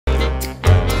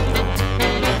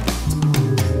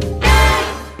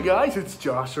Hey guys, it's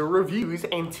Joshua Reviews,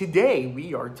 and today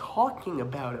we are talking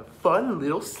about a fun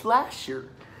little slasher.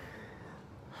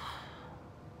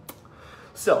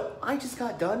 So, I just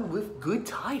got done with Good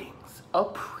Tidings, a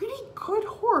pretty good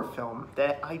horror film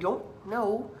that I don't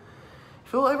know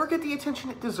if it'll ever get the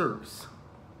attention it deserves.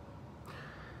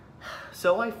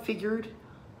 So I figured,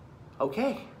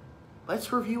 okay,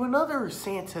 let's review another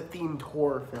Santa-themed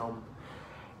horror film.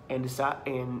 And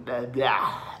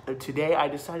today I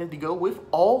decided to go with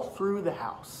All Through the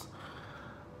House.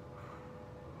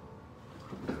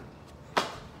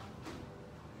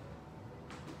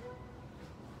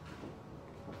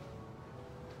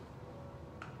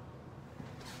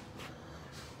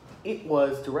 It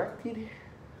was directed...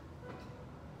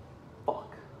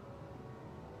 Fuck.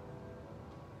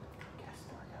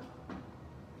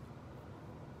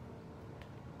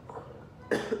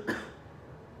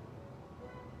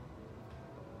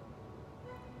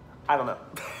 I don't know.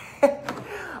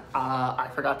 I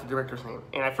forgot the director's name,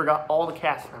 and I forgot all the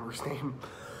cast members' name.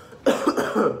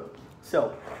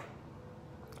 So,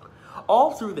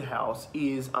 All Through the House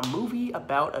is a movie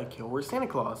about a killer Santa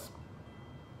Claus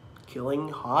killing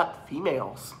hot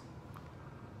females.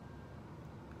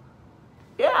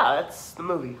 Yeah, that's the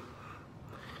movie.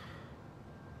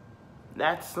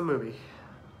 That's the movie.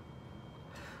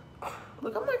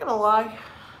 Look, I'm not gonna lie.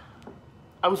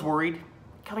 I was worried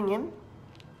coming in.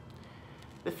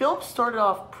 The film started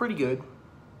off pretty good,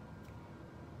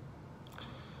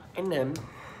 and then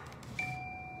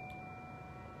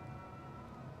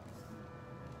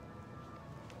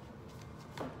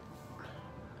I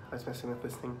was messing with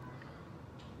this thing.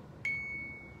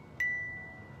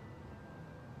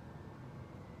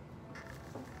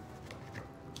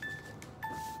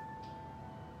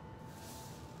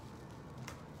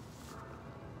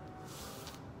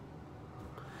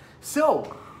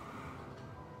 So,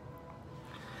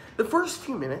 the first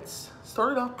few minutes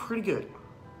started off pretty good.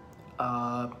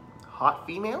 Hot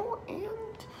female and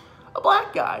a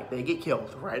black guy. They get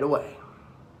killed right away.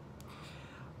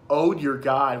 Oh dear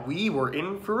God, we were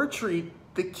in for a treat.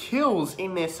 The kills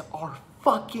in this are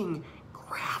fucking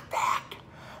graphic.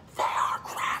 They are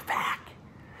graphic.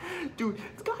 Dude,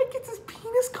 this guy gets his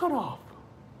penis cut off.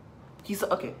 He's,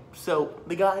 okay, so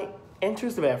the guy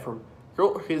enters the bathroom.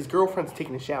 His girlfriend's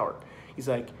taking a shower. He's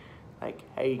like,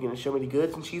 hey, you gonna show me the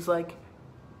goods? And she's like,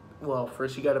 well,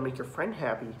 first you gotta make your friend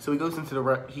happy. So he goes into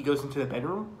the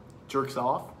bedroom, jerks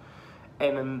off,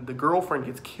 and then the girlfriend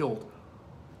gets killed.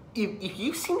 If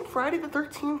you've seen Friday the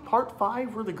 13th Part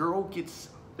 5 where the girl gets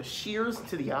the shears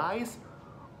into the eyes,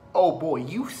 oh boy,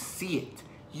 you see it.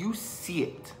 You see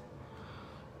it.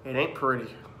 It ain't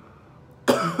pretty.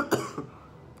 And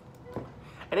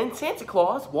then Santa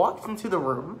Claus walks into the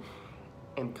room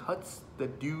and cuts the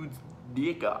dude's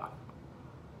dick off.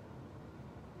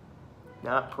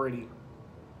 Not pretty.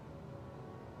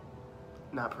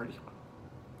 Not pretty.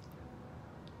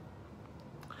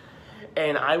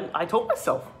 And I told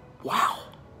myself, wow,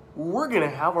 we're gonna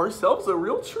have ourselves a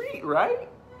real treat, right?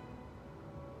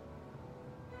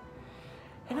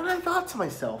 And then I thought to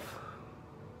myself,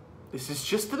 this is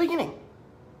just the beginning.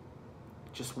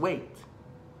 Just wait,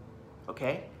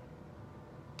 okay?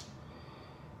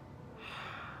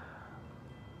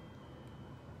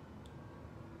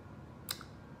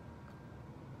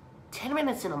 "10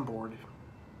 minutes and I'm bored.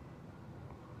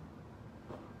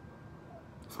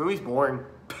 This movie's boring."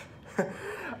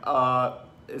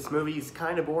 This movie's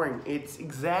kind of boring. It's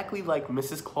exactly like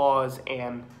Mrs. Claus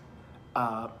and,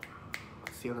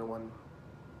 what's the other one?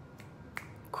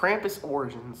 Krampus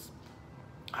Origins.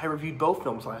 I reviewed both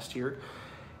films last year,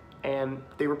 and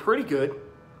they were pretty good,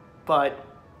 but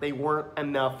they weren't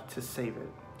enough to save it.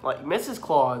 Like, Mrs.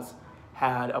 Claus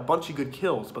had a bunch of good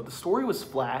kills, but the story was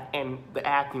flat and the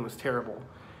acting was terrible.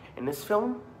 In this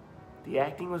film, the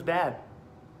acting was bad.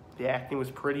 The acting was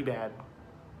pretty bad.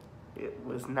 It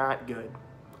was not good,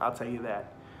 I'll tell you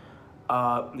that.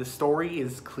 The story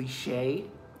is cliche.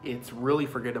 It's really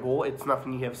forgettable. It's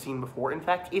nothing you have seen before. In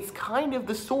fact, it's kind of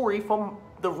the story from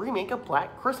the remake of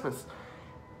Black Christmas.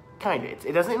 Kinda.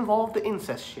 It doesn't involve the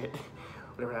incest shit,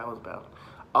 whatever that was about.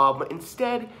 But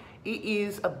instead, it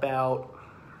is about...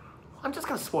 I'm just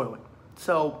gonna spoil it.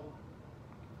 So,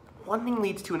 one thing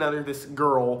leads to another. This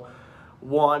girl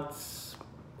wants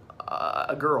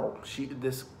a girl.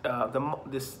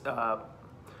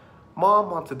 Mom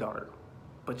wants a daughter,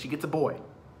 but she gets a boy.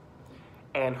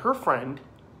 And her friend,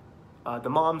 the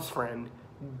mom's friend,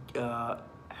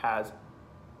 has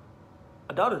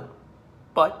a daughter,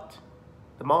 but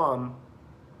the mom's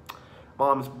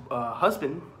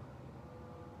husband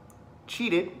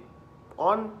cheated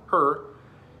on her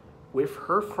with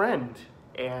her friend,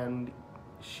 and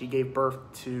she gave birth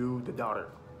to the daughter.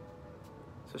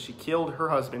 So she killed her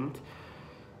husband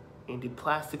and did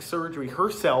plastic surgery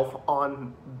herself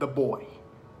on the boy.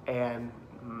 And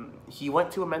he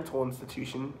went to a mental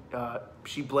institution.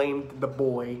 She blamed the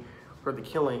boy for the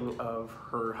killing of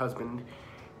her husband.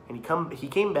 And he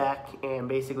came back, and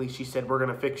basically she said, "We're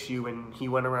gonna fix you," and he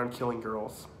went around killing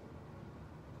girls.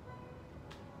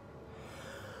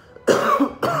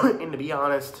 And to be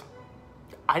honest,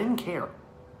 I didn't care.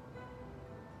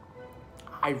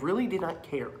 I really did not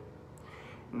care.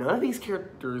 None of these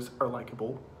characters are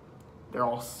likable. They're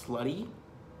all slutty.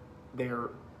 They're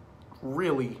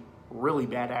really, really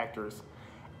bad actors.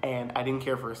 And I didn't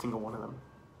care for a single one of them.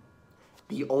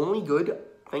 The only good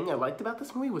thing I liked about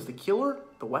this movie was the killer,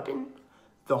 the weapon,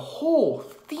 the whole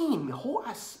theme, the whole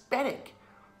aesthetic.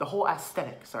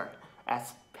 Sorry.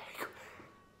 Aesthetic.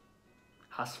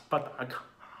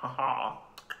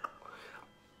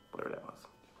 Whatever that was.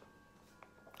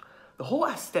 The whole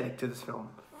aesthetic to this film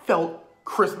felt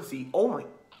Christmassy. Oh my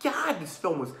God, this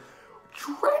film was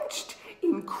drenched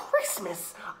in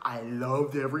Christmas. I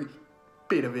loved every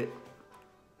bit of it.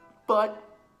 But,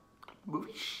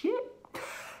 movie shit.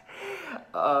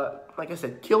 Like I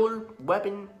said, killer,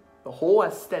 weapon, the whole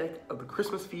aesthetic of the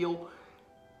Christmas feel,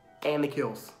 and the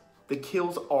kills. The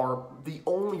kills are the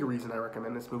only reason I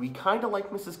recommend this movie. Kind of like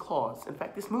Mrs. Claus. In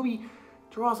fact, this movie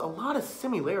draws a lot of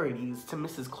similarities to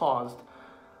Mrs. Claus.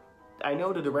 I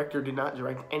know the director did not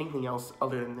direct anything else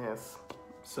other than this,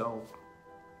 so.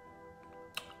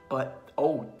 But,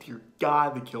 oh dear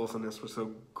God, the kills in this were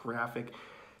so graphic.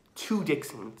 2 dick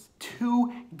scenes.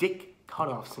 2 dick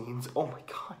cutoff scenes. Oh my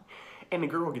God. And the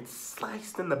girl gets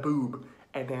sliced in the boob,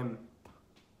 and then,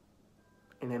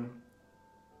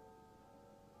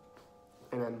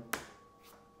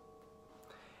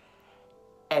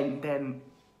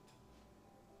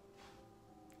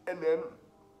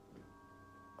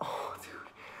 oh dude.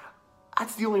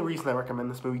 That's the only reason I recommend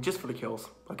this movie, just for the kills,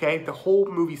 okay? The whole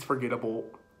movie's forgettable.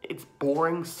 It's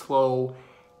boring, slow.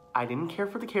 I didn't care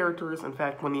for the characters. In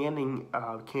fact, when the ending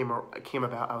came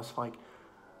about, I was like,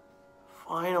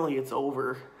 finally, it's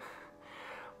over.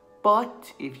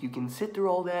 But if you can sit through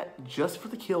all that just for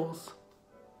the kills,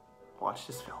 watch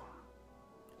this film.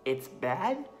 It's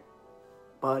bad,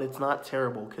 but it's not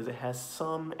terrible because it has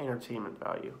some entertainment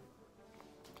value.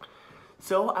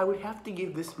 So I would have to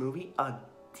give this movie a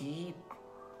D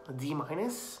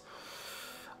minus,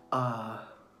 a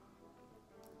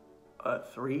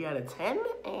 3 out of 10,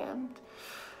 and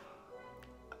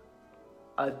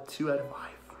a 2 out of 5.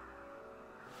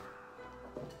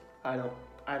 I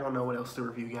don't know what else to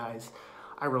review, guys.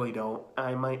 I really don't.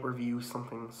 I might review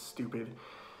something stupid.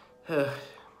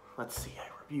 Let's see. I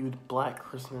reviewed Black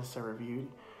Christmas. I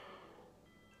reviewed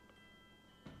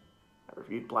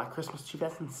Black Christmas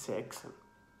 2006.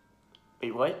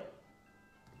 Wait, what?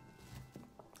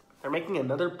 They're making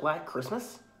another Black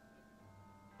Christmas?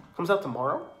 Comes out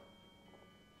tomorrow?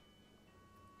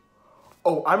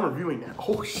 Oh, I'm reviewing that.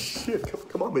 Oh shit!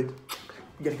 Come on, babe.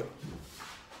 You gotta go.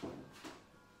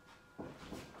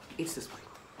 It's this way.